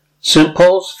St.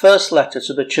 Paul's first letter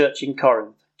to the church in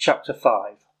Corinth, chapter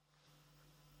 5.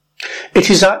 It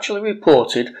is actually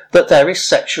reported that there is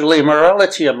sexual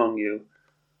immorality among you,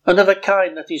 and of a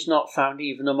kind that is not found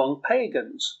even among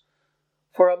pagans,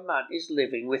 for a man is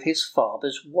living with his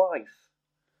father's wife.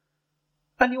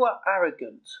 And you are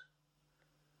arrogant.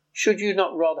 Should you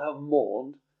not rather have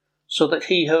mourned, so that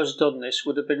he who has done this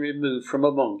would have been removed from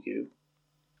among you?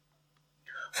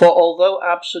 For although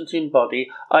absent in body,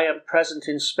 I am present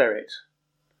in spirit,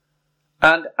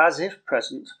 and as if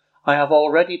present, I have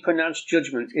already pronounced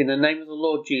judgment in the name of the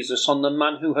Lord Jesus on the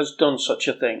man who has done such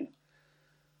a thing.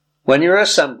 When you are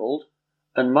assembled,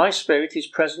 and my spirit is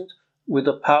present with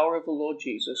the power of the Lord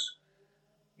Jesus,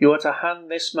 you are to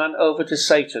hand this man over to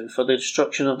Satan for the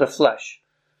destruction of the flesh,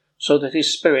 so that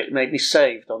his spirit may be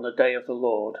saved on the day of the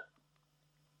Lord.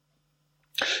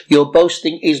 Your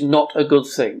boasting is not a good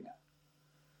thing.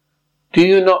 Do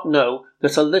you not know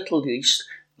that a little yeast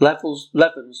leavens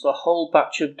the whole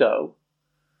batch of dough?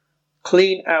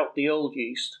 Clean out the old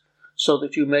yeast, so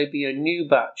that you may be a new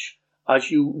batch, as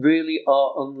you really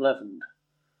are unleavened.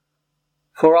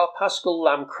 For our paschal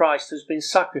lamb Christ has been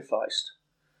sacrificed.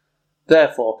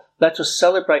 Therefore, let us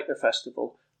celebrate the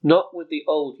festival, not with the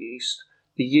old yeast,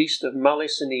 the yeast of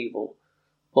malice and evil,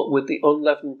 but with the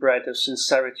unleavened bread of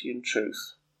sincerity and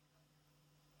truth.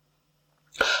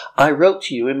 I wrote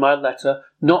to you in my letter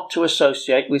not to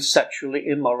associate with sexually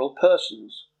immoral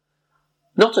persons,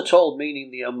 not at all meaning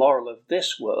the immoral of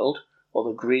this world, or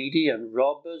the greedy and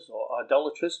robbers or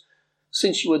idolaters,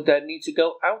 since you would then need to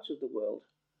go out of the world.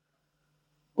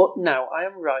 But now I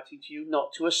am writing to you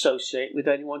not to associate with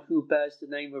anyone who bears the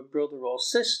name of brother or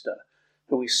sister,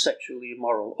 who is sexually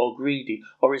immoral or greedy,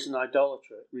 or is an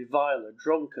idolater, reviler,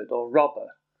 drunkard, or robber.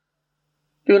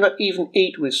 Do not even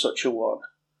eat with such a one.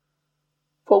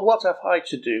 For what have I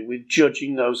to do with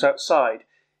judging those outside?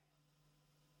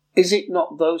 Is it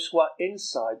not those who are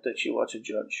inside that you are to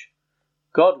judge?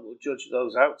 God will judge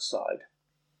those outside.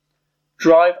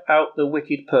 Drive out the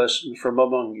wicked person from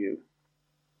among you.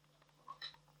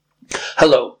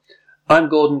 Hello, I'm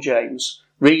Gordon James,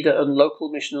 reader and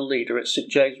local missional leader at St.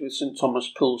 James with St.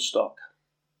 Thomas, Poolstock.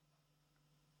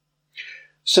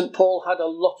 St. Paul had a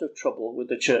lot of trouble with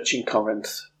the church in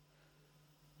Corinth.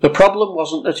 The problem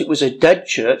wasn't that it was a dead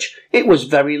church, it was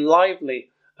very lively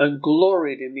and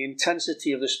gloried in the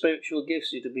intensity of the spiritual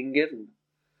gifts it had been given.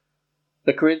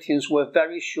 The Corinthians were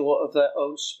very sure of their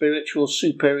own spiritual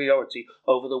superiority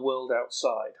over the world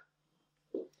outside.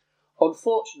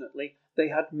 Unfortunately, they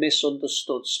had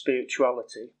misunderstood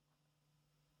spirituality.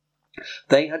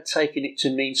 They had taken it to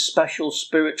mean special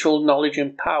spiritual knowledge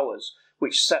and powers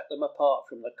which set them apart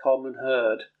from the common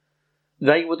herd.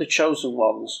 They were the chosen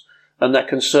ones, and their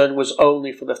concern was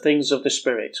only for the things of the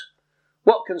Spirit.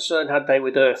 What concern had they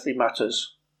with earthly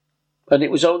matters? And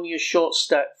it was only a short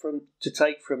step to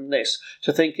take from this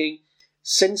to thinking,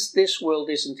 since this world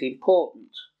isn't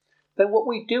important, then what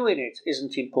we do in it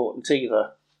isn't important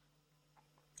either.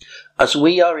 As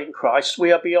we are in Christ,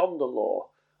 we are beyond the law,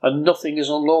 and nothing is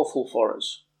unlawful for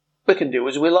us. We can do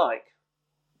as we like.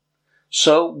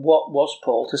 So what was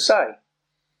Paul to say?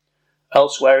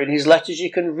 Elsewhere in his letters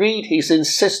you can read his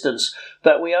insistence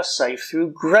that we are saved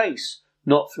through grace,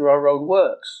 not through our own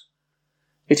works.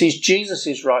 It is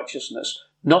Jesus' righteousness,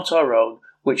 not our own,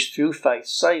 which through faith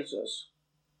saves us.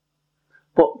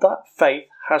 But that faith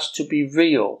has to be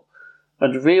real,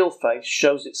 and real faith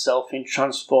shows itself in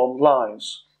transformed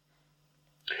lives.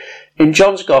 In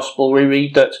John's Gospel we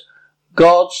read that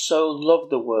God so loved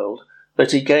the world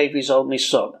that he gave his only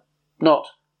Son, not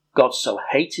God so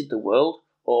hated the world,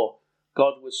 or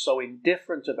God was so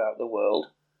indifferent about the world,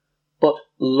 but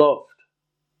loved.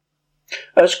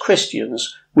 As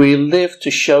Christians, we live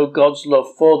to show God's love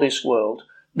for this world,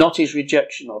 not his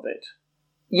rejection of it.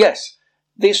 Yes,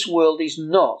 this world is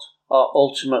not our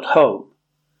ultimate home.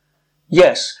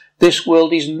 Yes, this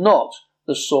world is not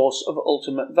the source of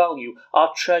ultimate value.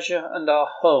 Our treasure and our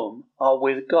home are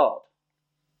with God.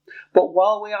 But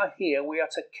while we are here, we are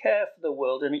to care for the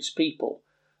world and its people,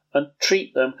 and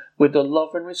treat them with the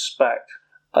love and respect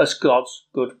as God's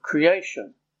good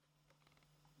creation.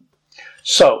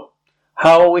 So,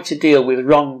 how are we to deal with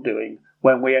wrongdoing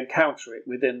when we encounter it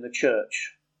within the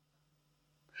church?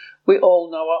 We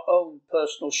all know our own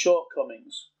personal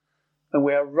shortcomings, and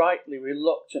we are rightly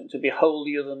reluctant to be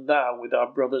holier than thou with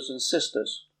our brothers and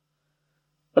sisters.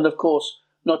 And of course,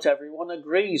 not everyone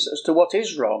agrees as to what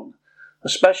is wrong,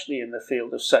 especially in the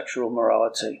field of sexual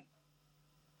morality.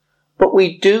 But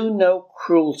we do know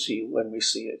cruelty when we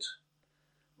see it.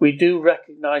 We do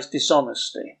recognise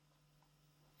dishonesty.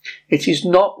 It is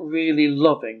not really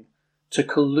loving to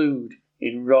collude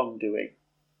in wrongdoing.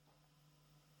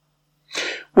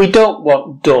 We don't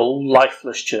want dull,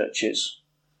 lifeless churches.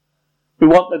 We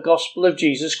want the gospel of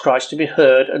Jesus Christ to be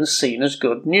heard and seen as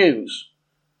good news.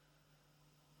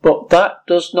 But that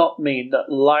does not mean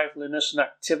that liveliness and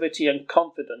activity and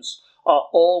confidence are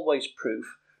always proof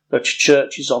that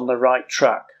church is on the right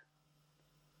track.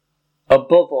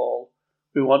 Above all,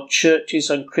 we want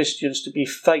churches and Christians to be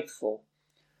faithful,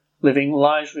 living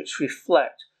lives which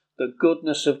reflect the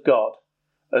goodness of God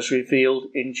as revealed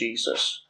in Jesus.